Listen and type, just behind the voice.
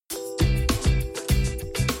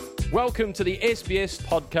Welcome to the SBS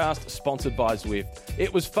podcast sponsored by Zwift.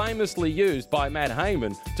 It was famously used by Matt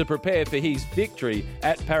Hayman to prepare for his victory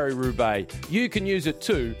at Paris-Roubaix. You can use it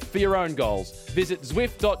too for your own goals. Visit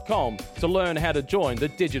Zwift.com to learn how to join the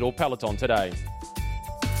digital peloton today.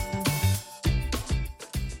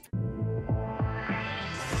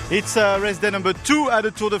 It's race day number 2 at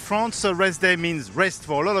the Tour de France. Race day means rest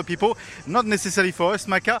for a lot of people, not necessarily for us.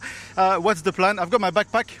 Maka, what's the plan? I've got my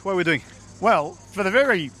backpack. What are we doing? Well, for the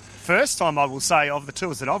very first time, I will say, of the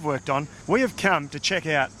tours that I've worked on, we have come to check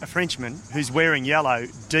out a Frenchman who's wearing yellow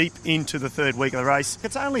deep into the third week of the race.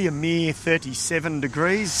 It's only a mere 37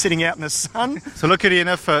 degrees sitting out in the sun. So luckily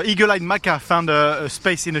enough, Eagle-Eyed Maka found a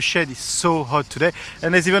space in the shed. It's so hot today.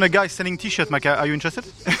 And there's even a guy selling t-shirts. Maka, are you interested?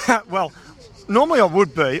 Well, normally I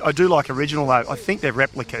would be. I do like original though. I think they're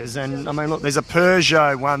replicas. And I mean, look, there's a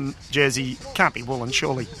Peugeot 1 jersey. Can't be woolen,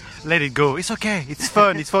 surely. Let it go. It's okay. It's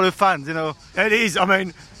fun. It's for the fans, you know. It is. I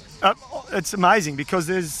mean, it's amazing because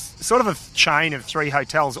there's sort of a chain of 3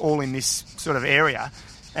 hotels all in this sort of area.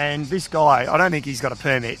 And this guy, I don't think he's got a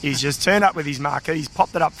permit. He's just turned up with his marker. He's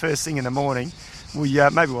popped it up first thing in the morning.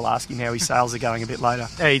 Maybe we'll ask him how his sales are going a bit later.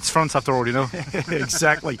 Hey, it's France after all, you know.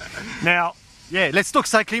 Exactly. Now, yeah, let's talk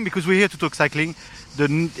cycling because we're here to talk cycling.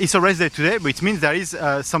 It's a race day today, which means there is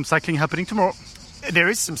some cycling happening tomorrow. There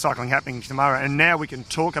is some cycling happening tomorrow, and now we can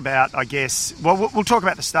talk about, I guess, well, we'll talk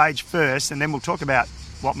about the stage first, and then we'll talk about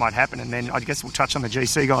what might happen, and then I guess we'll touch on the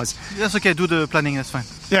GC guys. That's okay, do the planning, that's fine.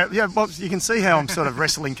 Yeah, well, you can see how I'm sort of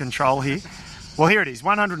wrestling control here. Well, here it is,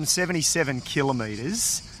 177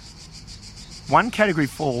 kilometres, 1 Category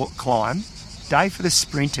 4 climb, day for the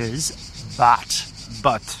sprinters, but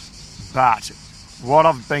what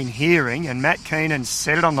I've been hearing, and Matt Keenan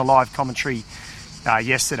said it on the live commentary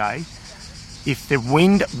yesterday, if the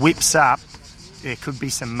wind whips up, there could be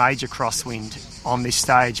some major crosswind on this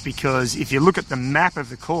stage because if you look at the map of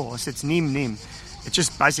the course, it's nim-nim. It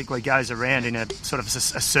just basically goes around in a sort of a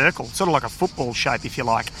circle, sort of like a football shape, if you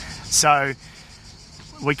like. So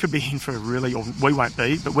we could be in for we won't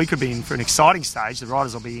be, but we could be in for an exciting stage. The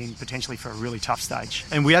riders will be in potentially for a really tough stage.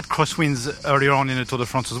 And we had crosswinds earlier on in the Tour de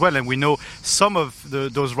France as well, and we know some of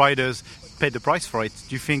those riders paid the price for it.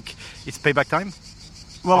 Do you think it's payback time?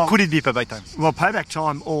 Well, or could it be payback time? Well, payback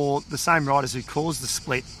time, or the same riders who caused the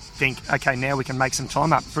split think, okay, now we can make some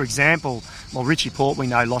time up. For example, Richie Porte, we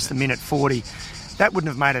know, lost 1:40. That wouldn't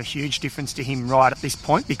have made a huge difference to him right at this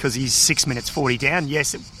point because he's 6 minutes 40 down.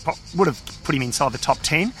 Yes, it would have put him inside the top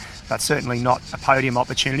 10, but certainly not a podium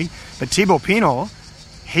opportunity. But Thibaut Pinot,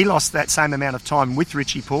 he lost that same amount of time with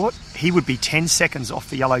Richie Porte. He would be 10 seconds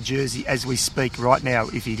off the yellow jersey as we speak right now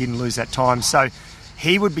if he didn't lose that time. So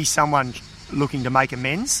he would be someone looking to make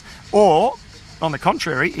amends, or on the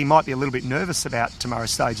contrary, he might be a little bit nervous about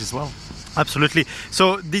tomorrow's stage as well. Absolutely.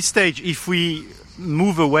 So this stage, if we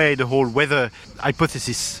move away the whole weather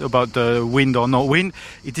hypothesis about the wind or no wind,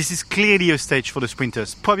 this is clearly a stage for the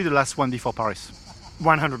sprinters, probably the last one before Paris.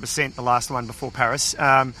 100% the last one before Paris.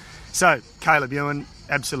 So Caleb Ewan,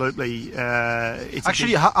 absolutely.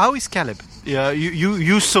 Actually, how is Caleb?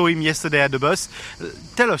 You saw him yesterday at the bus.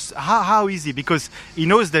 Tell us, how is he? Because he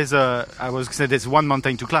knows there's one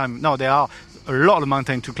mountain to climb. No, there are a lot of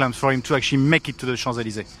mountains to climb for him to actually make it to the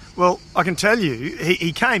Champs-Élysées. Well, I can tell you,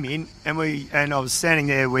 he came in and I was standing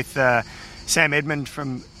there with Sam Edmund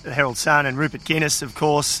from the Herald Sun and Rupert Guinness, of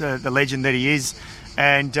course, the legend that he is.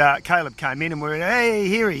 And Caleb came in and we were, hey,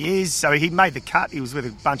 here he is. So he made the cut. He was with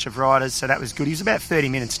a bunch of riders, so that was good. He was about 30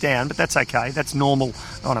 minutes down, but that's okay. That's normal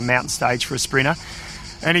on a mountain stage for a sprinter.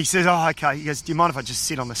 And he says, oh, okay. He goes, do you mind if I just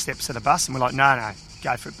sit on the steps of the bus? And we're like, no,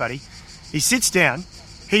 go for it, buddy. He sits down.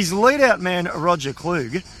 His lead-out man, Roger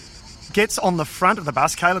Klug, gets on the front of the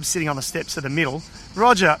bus. Caleb's sitting on the steps of the middle.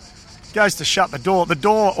 Roger goes to shut the door. The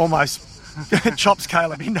door almost chops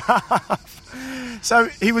Caleb in half. So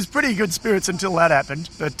he was pretty good spirits until that happened.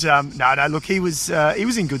 But no, look, he was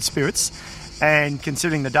in good spirits. And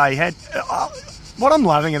considering the day he had, what I'm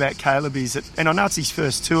loving about Caleb is that, and I know it's his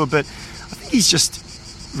first tour, but I think he's just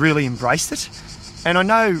really embraced it. And I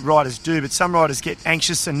know riders do, but some riders get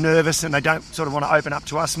anxious and nervous and they don't sort of want to open up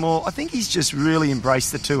to us more. I think he's just really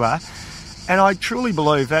embraced the tour. And I truly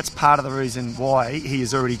believe that's part of the reason why he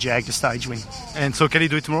has already jagged a stage win. And so can he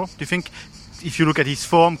do it tomorrow, do you think? If you look at his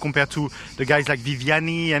form compared to the guys like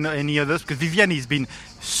Viviani and any others, because Viviani has been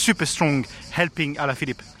super strong helping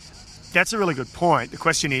Alaphilippe. That's a really good point. The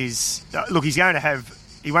question is, look, he won't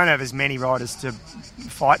have as many riders to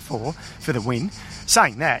fight for the win.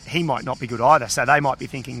 Saying that, he might not be good either, so they might be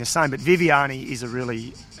thinking the same. But Viviani is a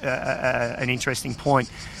really an interesting point.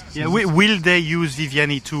 Yeah, will they use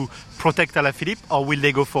Viviani to protect Alaphilippe, or will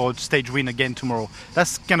they go for a stage win again tomorrow?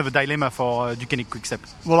 That's kind of a dilemma for Ducati Quickstep.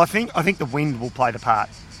 Well, I think the wind will play the part.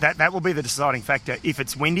 That will be the deciding factor. If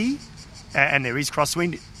it's windy and there is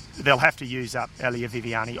crosswind, they'll have to use up Elia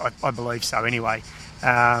Viviani. I believe so anyway.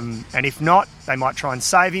 And if not, they might try and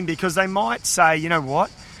save him, because they might say, you know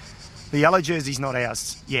what, the yellow jersey's not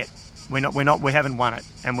ours yet. We haven't won it.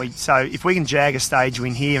 So if we can jag a stage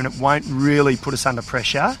win here and it won't really put us under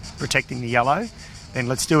pressure, protecting the yellow, then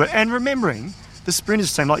let's do it. And remembering, the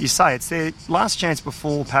sprinters team, like you say, it's their last chance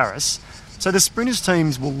before Paris. So the sprinters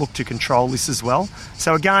teams will look to control this as well.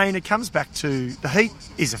 So again, it comes back to the heat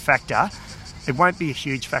is a factor. It won't be a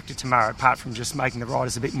huge factor tomorrow, apart from just making the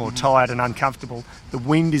riders a bit more tired and uncomfortable. The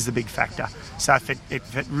wind is the big factor. So if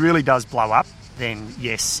it really does blow up, then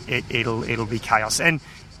yes, it'll be chaos. And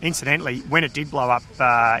incidentally, when it did blow up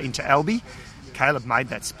into Albi, Caleb made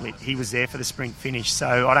that split. He was there for the sprint finish,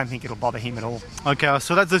 so I don't think it'll bother him at all. Okay,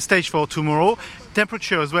 so that's the stage for tomorrow.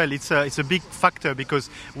 Temperature as well, it's a big factor, because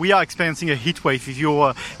we are experiencing a heat wave. If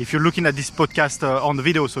you're looking at this podcast on the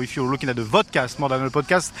video, so if you're looking at the vodcast more than the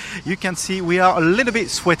podcast, you can see we are a little bit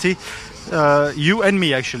sweaty. You and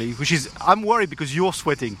me, actually, I'm worried because you're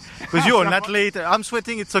sweating. Because you're an athlete, I'm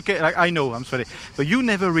sweating, it's okay. I know I'm sweating. But you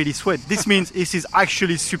never really sweat. This means this is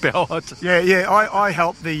actually super hot. Yeah, I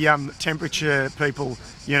help the temperature people,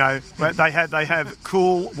 you know. They have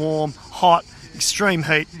cool, warm, hot, extreme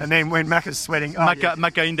heat, and then when Macca's sweating...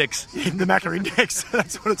 Macca Index. The Macca Index,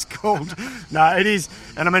 that's what it's called. No, it is.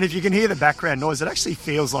 And I mean, if you can hear the background noise, it actually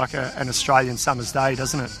feels like an Australian summer's day,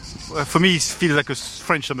 doesn't it? For me, it feels like a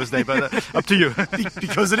French summer's day, but up to you.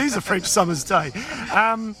 Because it is a French summer's day.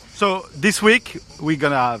 So this week, we're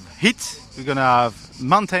going to have heat, we're going to have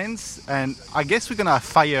mountains, and I guess we're going to have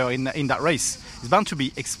fire in that race. It's bound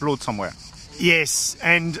to explode somewhere. Yes,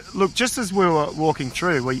 and look, just as we were walking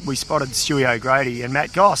through, we spotted Stewie O'Grady and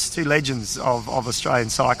Matt Goss, two legends of Australian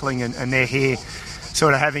cycling, and they're here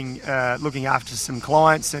sort of looking after some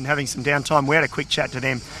clients and having some downtime. We had a quick chat to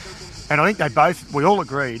them, and I think we all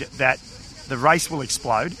agreed that the race will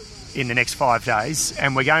explode in the next 5 days,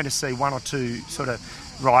 and we're going to see one or two sort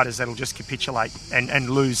of riders that'll just capitulate and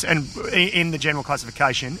lose, and in the general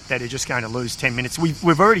classification that are just going to lose 10 minutes.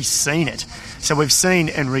 We've already seen it. So we've seen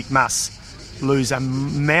Enric Mas lose a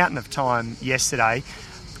mountain of time yesterday.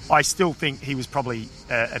 I still think he was probably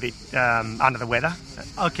a bit under the weather.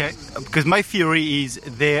 Okay, because my theory is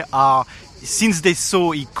since they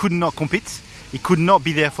saw he could not compete, he could not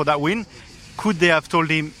be there for that win, could they have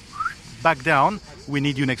told him, back down, we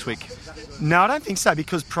need you next week? No, I don't think so,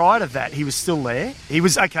 because prior to that, he was still there. He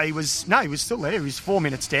was still there. He was 4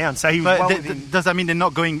 minutes down. So he was does that mean they're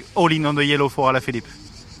not going all in on the yellow for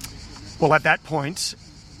Alaphilippe? Well, at that point,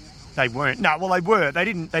 they weren't. No, well, they were. They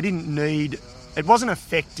didn't need... It wasn't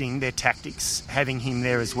affecting their tactics having him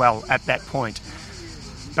there as well at that point.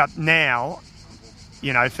 But now,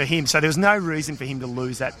 you know, for him... So there was no reason for him to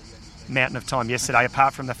lose that mountain of time yesterday,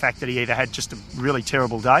 apart from the fact that he either had just a really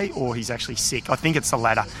terrible day or he's actually sick. I think it's the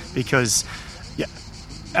latter, because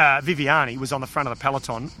Viviani was on the front of the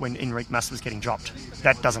peloton when Enric Mas was getting dropped.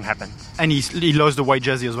 That doesn't happen. And he lost the white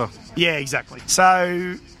jersey as well. Yeah, exactly.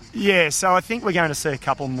 So I think we're going to see a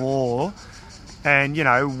couple more. And, you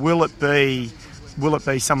know, will it be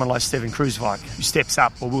someone like Steven Kruijswijk who steps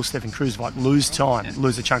up, or will Steven Kruijswijk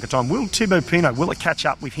lose a chunk of time? Will Thibaut Pinot, will it catch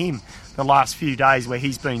up with him the last few days where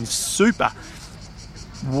he's been super?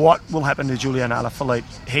 What will happen to Julian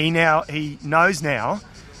Alaphilippe? He knows now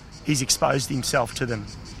he's exposed himself to them.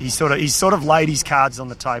 He's sort of laid his cards on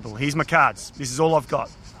the table. Here's my cards. This is all I've got.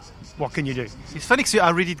 What can you do? It's funny because I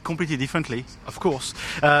read it completely differently, of course.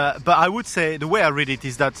 But I would say the way I read it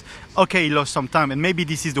is that, okay, he lost some time, and maybe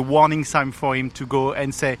this is the warning sign for him to go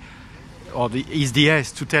and say, or his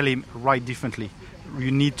DS to tell him, write differently.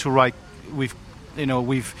 You need to write with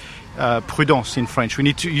prudence in French.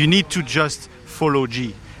 You need to just follow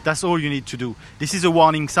G. That's all you need to do. This is a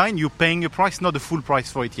warning sign. You're paying a price, not the full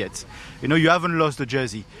price for it yet. You know, you haven't lost the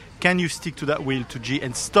jersey. Can you stick to that wheel to G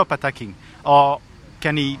and stop attacking? Or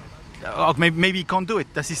can he... Or maybe he can't do it.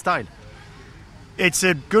 That's his style. It's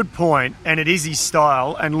a good point, and it is his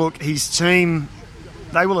style. And look, his team,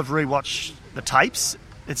 they will have rewatched the tapes.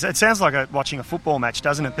 It sounds like watching a football match,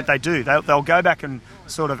 doesn't it? But they do. They'll go back and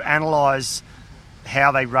sort of analyse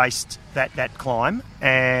how they raced that climb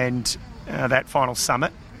and that final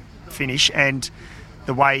summit finish, and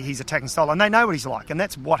the way he's attacking style. And they know what he's like, and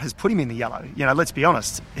that's what has put him in the yellow. You know, let's be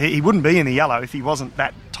honest. He wouldn't be in the yellow if he wasn't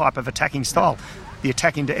that type of attacking style. The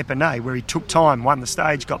attack into Epernay, where he took time, won the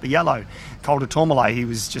stage, got the yellow. Col de Tourmalet, he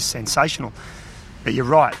was just sensational. But you're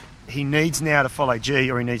right. he needs now to follow G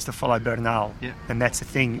or he needs to follow Bernal. Yeah. And that's the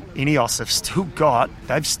thing. Ineos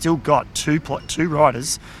they've still got two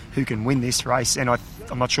riders who can win this race, and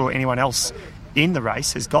I'm not sure anyone else in the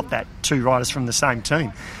race has got that, two riders from the same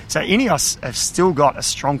team. So Ineos have still got a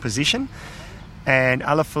strong position, and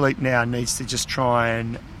Alaphilippe now needs to just try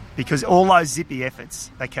and, because all those zippy efforts,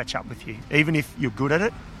 they catch up with you. Even if you're good at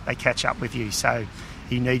it, they catch up with you. So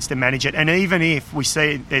he needs to manage it. And even if we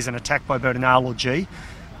see there's an attack by Bernal or G,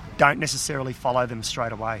 don't necessarily follow them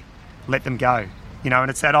straight away. Let them go. And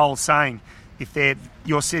it's that old saying, if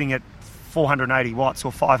you're sitting at 480 watts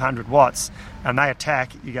or 500 watts and they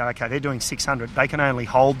attack, you go, okay, they're doing 600. They can only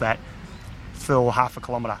hold that for half a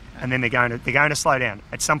kilometre, and then they're going to slow down.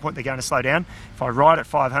 At some point, they're going to slow down. If I ride at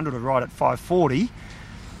 500 or ride at 540,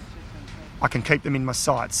 I can keep them in my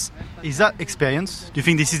sights. Is that experience? Do you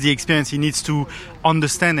think this is the experience he needs to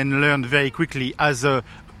understand and learn very quickly as a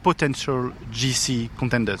potential GC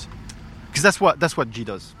contender? Because that's what G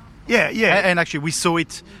does. Yeah. And actually, we saw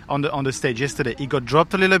it on the stage yesterday. He got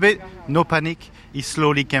dropped a little bit, no panic. He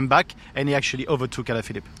slowly came back, and he actually overtook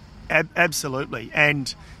Alaphilippe. Absolutely,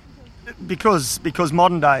 and because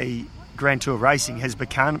modern day Grand Tour racing has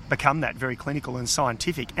become that, very clinical and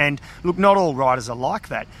scientific. And look, not all riders are like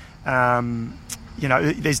that.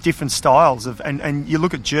 There's different styles of, and you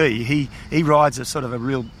look at G. He rides a sort of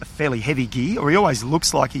a fairly heavy gear, or he always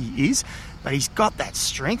looks like he is. But he's got that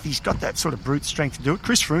strength. He's got that sort of brute strength to do it.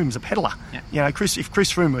 Chris Froome's a pedaler. Yeah. If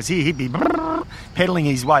Chris Froome was here, he'd be pedaling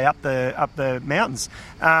his way up the mountains.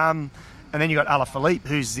 And then you got Alaphilippe,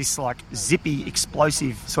 who's this like zippy,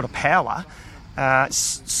 explosive sort of power,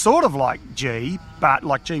 sort of like G, but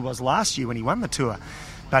like G was last year when he won the Tour.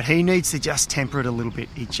 But he needs to just temper it a little bit.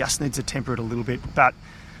 But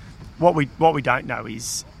what we don't know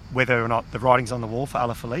is whether or not the writing's on the wall for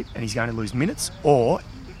Alaphilippe and he's going to lose minutes, or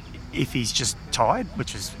if he's just tired,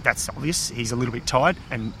 that's obvious. He's a little bit tired,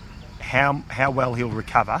 and how well he'll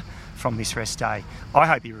recover from this rest day. I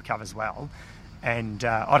hope he recovers well, and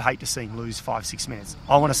I'd hate to see him lose 5-6 minutes.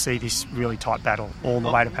 I want to see this really tight battle all the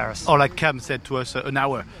way to Paris. Or like Cam said to us, an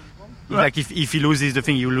hour. Right. Like if he loses the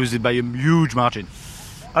thing, he'll lose it by a huge margin.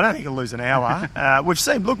 I don't think he'll lose an hour.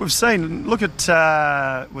 Look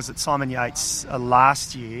at was it Simon Yates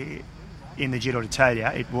last year in the Giro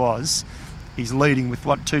d'Italia? It was. He's leading with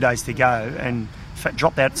 2 days to go and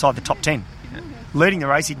dropped outside the top 10. Leading the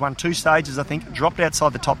race, he'd won 2 stages, I think, dropped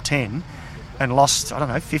outside the top 10 and lost,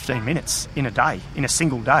 15 minutes in a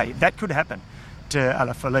single day. That could happen to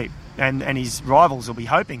Alaphilippe, and his rivals will be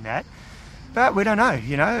hoping that. But we don't know,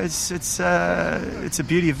 it's a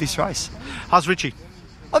beauty of this race. How's Richie?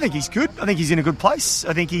 I think he's good. I think he's in a good place.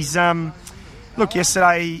 I think he's... Look,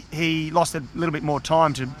 yesterday he lost a little bit more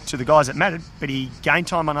time to the guys that mattered, but he gained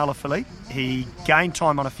time on Alaphilippe. He gained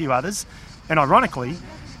time on a few others. And ironically,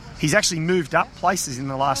 he's actually moved up places in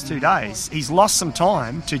the last 2 days. He's lost some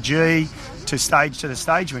time to G, to the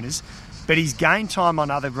stage winners, but he's gained time on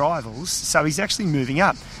other rivals, so he's actually moving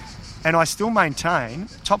up. And I still maintain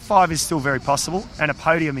top 5 is still very possible, and a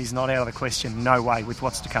podium is not out of the question, no way, with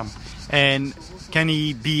what's to come. And can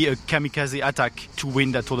he be a kamikaze attack to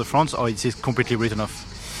win that Tour de France, or is it completely written off?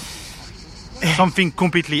 Something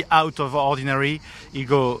completely out of ordinary.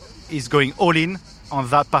 He's going all in on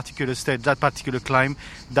that particular stage, that particular climb,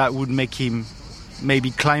 that would make him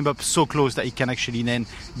maybe climb up so close that he can actually then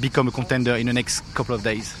become a contender in the next couple of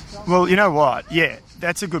days. Well, you know what? Yeah,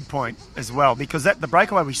 that's a good point as well, because the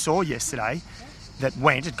breakaway we saw yesterday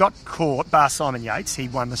it got caught, bar Simon Yates. He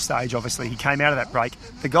won the stage, obviously. He came out of that break.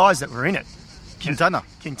 The guys that were in it, Quintana,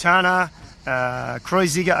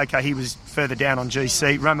 Kreuziger, okay, he was further down on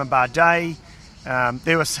GC, Romain Bardet,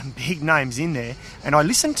 there were some big names in there. And I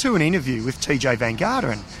listened to an interview with TJ Van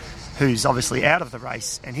Garderen, who's obviously out of the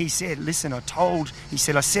race, and he said, listen, I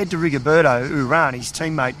said to Rigoberto Urán, his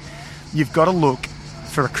teammate, you've got to look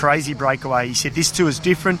for a crazy breakaway. He said, this tour is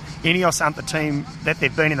different. Ineos aren't the team that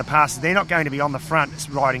they've been in the past. They're not going to be on the front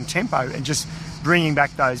riding tempo and just bringing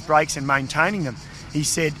back those breaks and maintaining them. He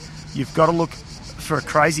said, you've got to look for a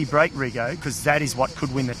crazy break, Rigo, because that is what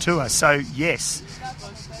could win the tour. So, yes,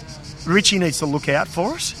 Richie needs to look out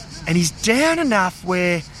for it. And he's down enough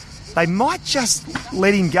where they might just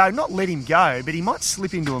let him go. Not let him go, but he might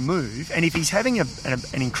slip into a move. And if he's having an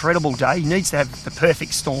incredible day, he needs to have the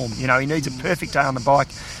perfect storm. He needs a perfect day on the bike.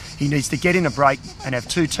 He needs to get in a break and have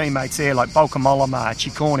 2 teammates there like Bolka-Mollema,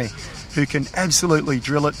 Ciccone, who can absolutely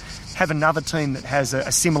drill it. Have another team that has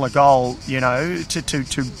a similar goal,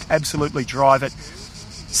 to absolutely drive it.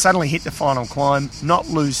 Suddenly hit the final climb, not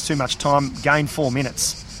lose too much time, gain 4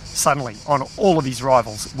 minutes. Suddenly, on all of his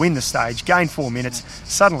rivals, win the stage, gain 4 minutes,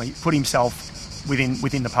 suddenly put himself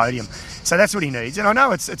within the podium. So that's what he needs. And I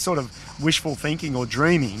know it's sort of wishful thinking or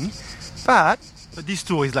dreaming, but this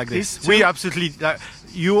tour is like this. We absolutely...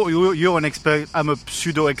 You're an expert, I'm a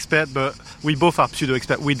pseudo-expert, but we both are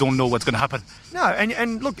pseudo-expert. We don't know what's going to happen. No,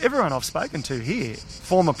 and look, everyone I've spoken to here,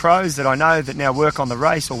 former pros that I know that now work on the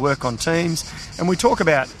race or work on teams, and we talk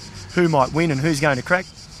about who might win and who's going to crack,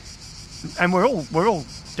 and we're all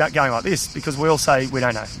going like this because we all say we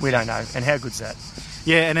don't know, and how good's that?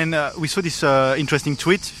 Yeah, and then we saw this interesting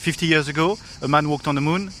tweet 50 years ago. A man walked on the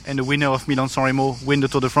moon, and the winner of Milan-San Remo win the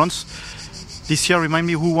Tour de France. This year, remind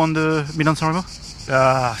me who won the Milan-San Remo?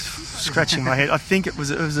 Scratching my head. I think it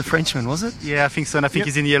was a Frenchman, was it? Yeah, I think so, and I think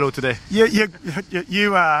he's in yellow today.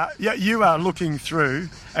 You are looking through.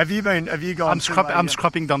 Have you gone? I'm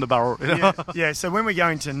scrapping down the barrel. Yeah. So when we're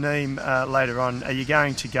going to Nîmes later on, are you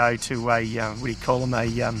going to go to a what do you call them?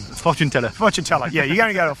 A fortune teller. Fortune teller. Yeah, you're going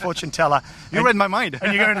to go to a fortune teller. You read my mind.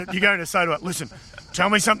 And you're going to say to it, listen, tell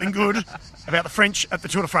me something good about the French at the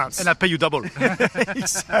Tour de France, and I pay you double.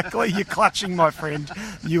 Exactly. You're clutching, my friend.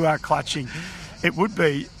 You are clutching. It would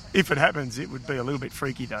be. If it happens, it would be a little bit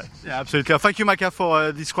freaky, though. Yeah, absolutely. Thank you, Micah,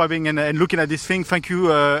 for describing and looking at this thing. Thank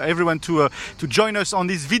you, everyone, to join us on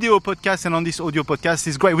this video podcast and on this audio podcast.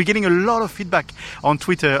 It's great. We're getting a lot of feedback on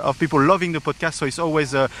Twitter of people loving the podcast, so it's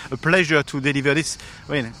always a pleasure to deliver this.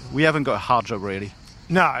 I mean, we haven't got a hard job, really.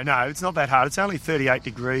 No, it's not that hard. It's only 38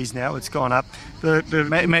 degrees now. It's gone up.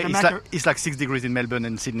 It's like 6 degrees in Melbourne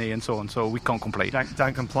and Sydney and so on, so we can't complain.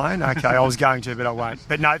 Don't complain. Okay, I was going to, but I won't.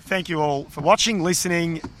 But no, thank you all for watching,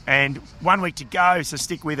 listening, and 1 week to go, so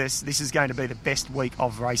stick with us. This is going to be the best week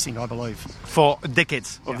of racing, I believe. For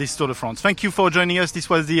decades of this Tour de France. Thank you for joining us. This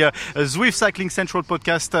was the Zwift Cycling Central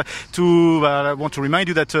podcast. I want to remind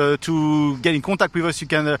you that to get in contact with us, you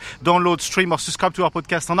can download, stream, or subscribe to our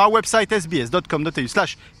podcast on our website,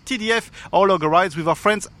 sbs.com.au/TDF, or log a rides with our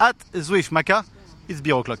friends at Zwift. Maka, it's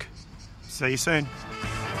beer o'clock. See you soon.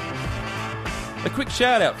 A quick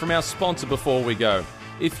shout out from our sponsor before we go.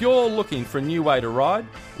 If you're looking for a new way to ride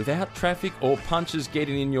without traffic or punches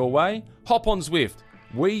getting in your way, hop on Zwift.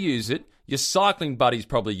 We use it, your cycling buddies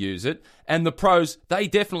probably use it, and the pros, they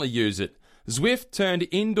definitely use it. Zwift turned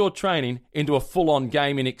indoor training into a full-on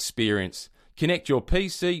gaming experience. Connect your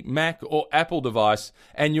PC, Mac or Apple device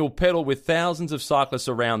and you'll pedal with thousands of cyclists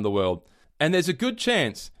around the world. And there's a good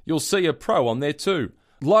chance you'll see a pro on there too.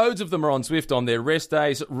 Loads of them are on Zwift on their rest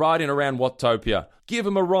days, riding around Watopia. Give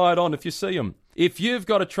them a ride on if you see them. If you've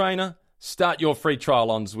got a trainer, start your free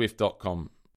trial on Zwift.com.